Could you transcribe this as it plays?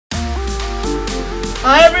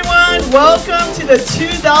Hi everyone, welcome to the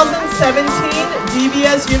 2017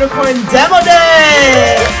 DBS UNI.CORN Demo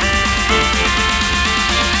Day!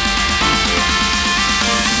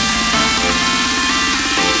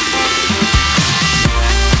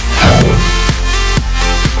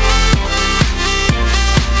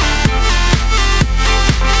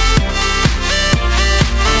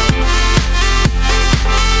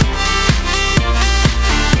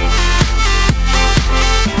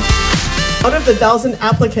 Out of the 1,000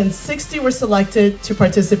 applicants, 60 were selected to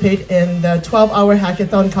participate in the 12-hour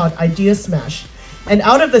hackathon called Idea Smash. And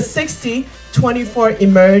out of the 60, 24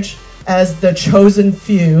 emerged as the chosen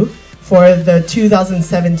few for the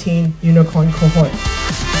 2017 UNI.CORN cohort.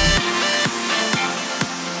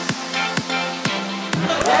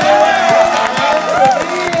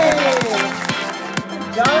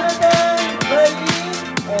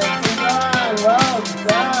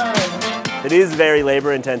 It is very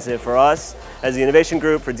labor intensive for us as the innovation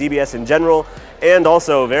group, for DBS in general, and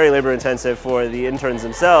also very labor intensive for the interns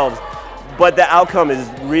themselves. But the outcome is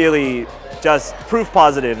really just proof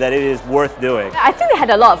positive that it is worth doing. I think they had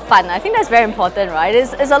a lot of fun. I think that's very important, right?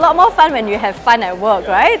 It's a lot more fun when you have fun at work,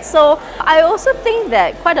 right? So I also think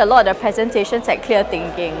that quite a lot of the presentations had clear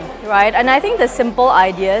thinking, right? And I think the simple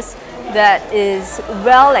ideas that is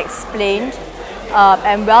well explained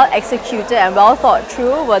and well executed and well thought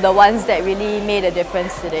through were the ones that really made a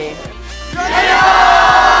difference today.